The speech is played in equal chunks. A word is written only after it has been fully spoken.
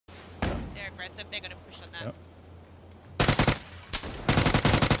aggressive, they're gonna push on that. Yep.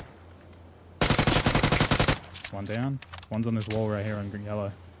 One down. One's on this wall right here on green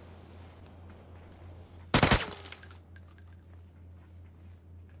yellow.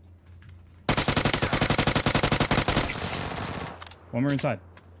 One more inside.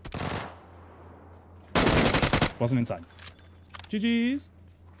 Wasn't inside. GG's.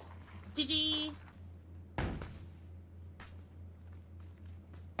 GG.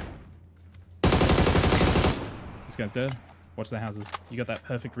 This guy's dead. Watch the houses. You got that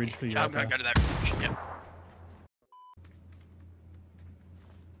perfect ridge for you. Yeah, I'm gonna go to that ridge. Yep.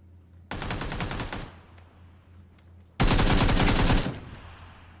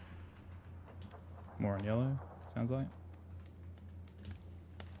 More on yellow, sounds like.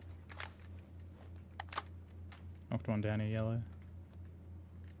 Knocked one down here, yellow.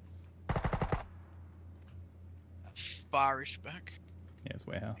 Farish back. Yeah, it's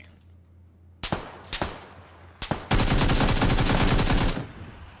warehouse.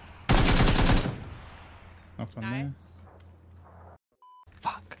 Knocked one Nice.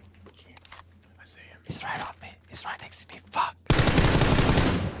 Fuck. there. I see him. He's right on me. He's right next to me. Fuck. I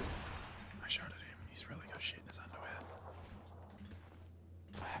shot at him. He's really got shit in his underwear.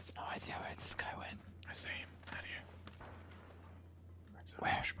 I have no idea where this guy went. I see him. Out here.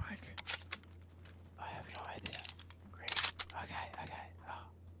 Where? Spike. I have no idea. Great. Okay, okay. Oh,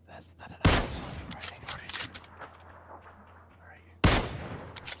 that's not another one right next to me. Where are you?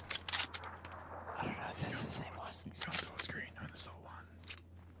 I don't know if that's the same one. He's gone towards green. I'm in the soul one.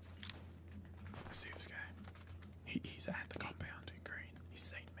 I see this guy. He's at the compound in green. He's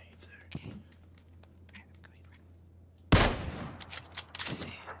seen me too. Is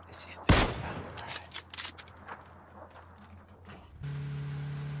he in the compound? Alright.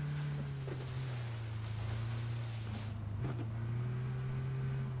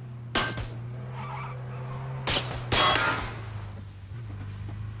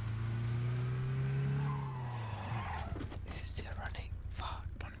 Is he still running? Fuck.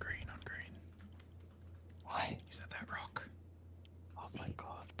 On green, on green. Why? He's at that rock. Oh my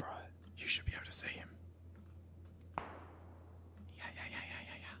god, bro. You should be able to see him. Yeah.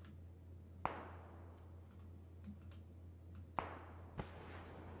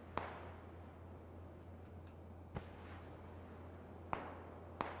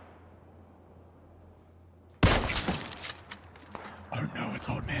 Oh no, it's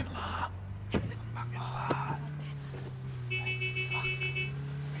old man La. Ah. We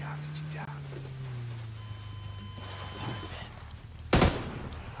have to cheat down.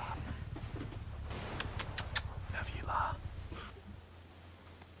 Love you, La.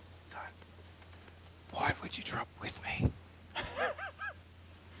 Why would you drop with me?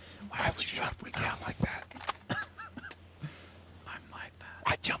 Why would you drop me down like that? I'm like that.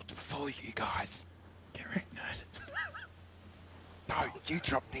 I jumped before you guys. Get wrecked, nerd. No, you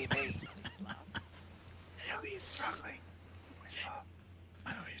dropped near me. He's struggling.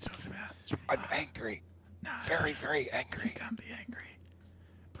 I know what you're talking about. I'm angry. No, Very, very you angry. can't be angry.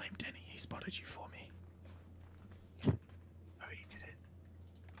 Blame Denny. He spotted you for me. Oh, he did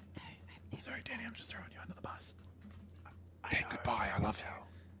it. Sorry, Danny. I'm just throwing you under the bus. Okay, goodbye. I love you.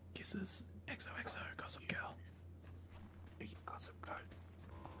 Kisses. XOXO. Gossip girl. Gossip go.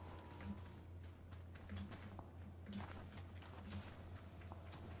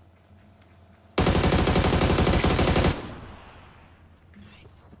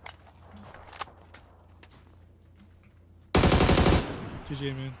 Nice.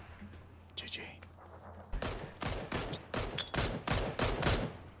 GG, man. GG.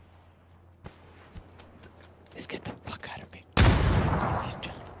 Let's get the fuck out of me. I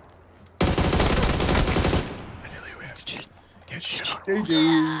nearly whiffed. Get shit on.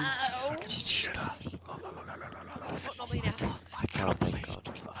 Oh, Fucking shit on. what's not normally now? My god, thank god.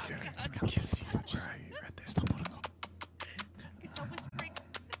 Good. Kiss you. Where are you? Right there. It's not whispering.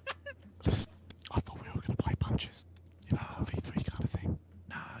 I thought we were gonna play punches. You know, a V3 kind of thing.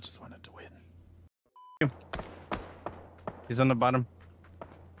 Nah, I just wanted to win. He's on the bottom.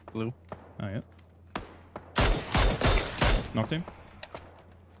 Blue. Oh, yeah. Knocked him.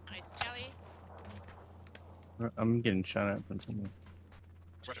 Nice, Jelly. I'm getting shot at from somewhere.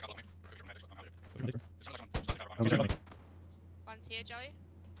 One's here, Jelly.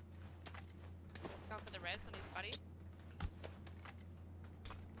 He's going for the reds on his buddy.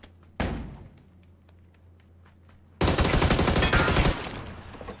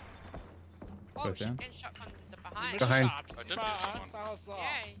 Oh, Both shit, down. getting shot from the behind. Behind. I did miss someone.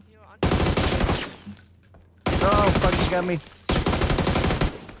 Yeah, you were on. Oh, fuck, you got me.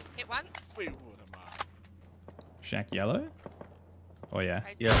 Hit once. Wait, Shack yellow? Oh, yeah.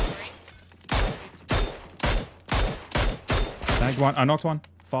 Raise Yeah. green. Tagged one. I knocked one.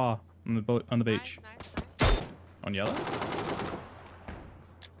 Far on the on the beach. Nice. On yellow.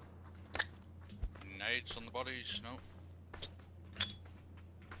 Nades on the bodies. No.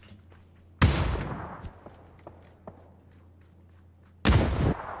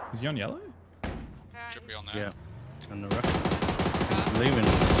 Is he on yellow? Should be on there. Yeah. On the right. Leaving.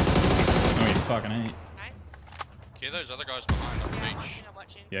 Oh, he fucking ain't. Nice. Okay, those other guys behind on the Yeah, I'm beach. watching, I'm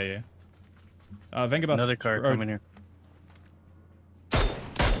watching. Yeah, yeah. Vengabus. Another car road. coming here.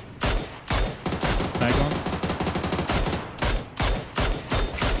 Tagged one.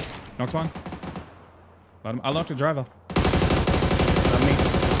 Knocked one. I knocked the driver. Got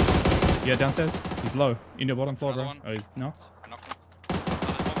me. Yeah, downstairs. He's low. In your bottom floor, Another bro. one. Oh, he's knocked. Knocked him.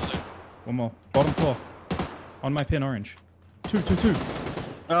 Another one. One more. Bottom floor. On my pin, orange. Two.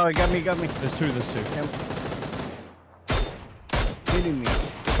 Oh, he got me. There's two. Hitting me.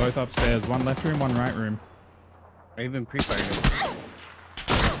 They're both upstairs. One left room, one right room. I even pre-fired him.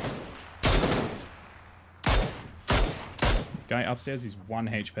 Guy upstairs, he's 1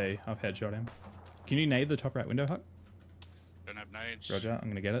 HP. I've headshot him. Can you nade the top right window, Huck? Don't have nades. Roger, I'm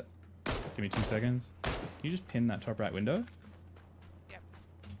gonna get it. Give me 2 seconds. Can you just pin that top right window?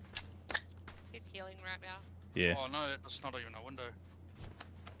 He's healing right now. Yeah. Oh no, that's not even a window.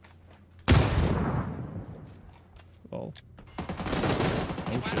 Lol. Okay,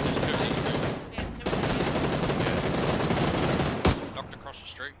 Oh shit. There's two. There's two in there. Yeah. Knocked across the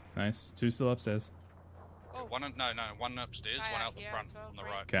street. Nice. 2 still upstairs. Oh. One upstairs, Guy one out out the here front as well, on the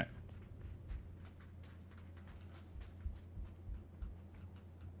green. right. Okay.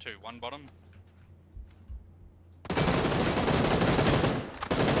 2, one bottom.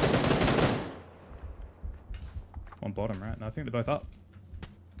 One bottom, right? No, I think they're both up.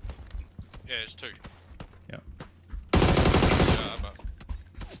 Yeah, it's 2. Yeah. Yeah, but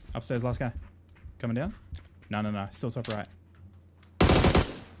Upstairs, last guy. Coming down? No. Still top right.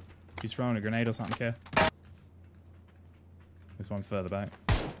 He's throwing a grenade or something, care. There's one further back.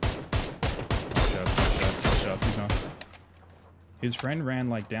 Shots. He's not. His friend ran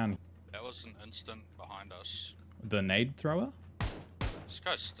like down that was an instant behind us. the nade thrower. This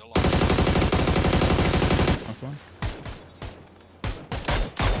guy's still on. Knocked one.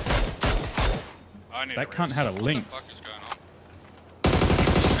 I need That a cunt res. had a What lynx. the fuck is going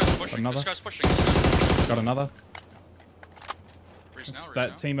on? This guy's pushing. Another? This guy's pushing. Got another. Res now,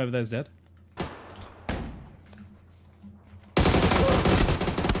 That team over there's dead.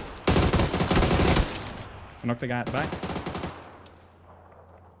 I knocked the guy at the back.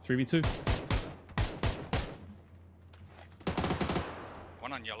 3v2.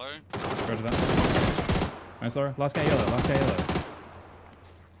 One on yellow. Roger that. Nice, Laura. Last guy yellow.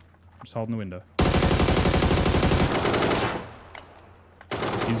 Just holding the window.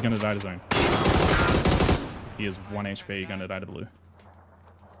 He's gonna die to zone. He is 1 HP, gonna die to blue.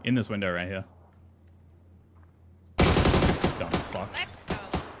 In this window right here. Dumb fucks. Let's go.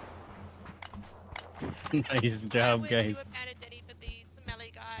 Nice job, Why would guys. you abandon Denny for these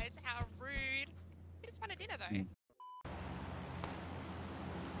smelly guys? How rude. We just wanted dinner though.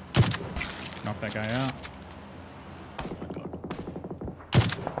 Knock that guy out.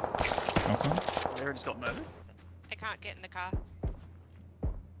 Knock one. They just got murdered. I can't get in the car.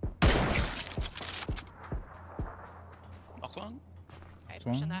 Knocked one. Okay,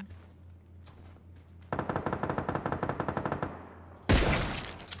 One. pushing that.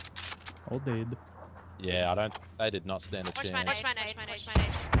 All dead. Yeah, I don't. They did not stand a Watch chance. my nade. Watch my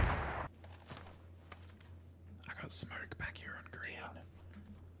nade. I got smoke back here on green.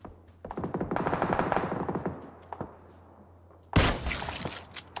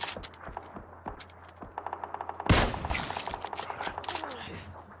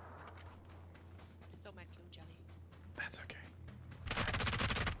 Still my kill jelly. That's okay.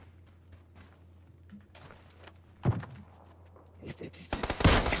 He's dead.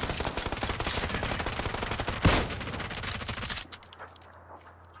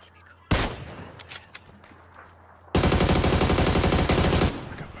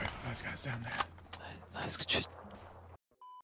 I got both of those guys down there. Nice, good shit.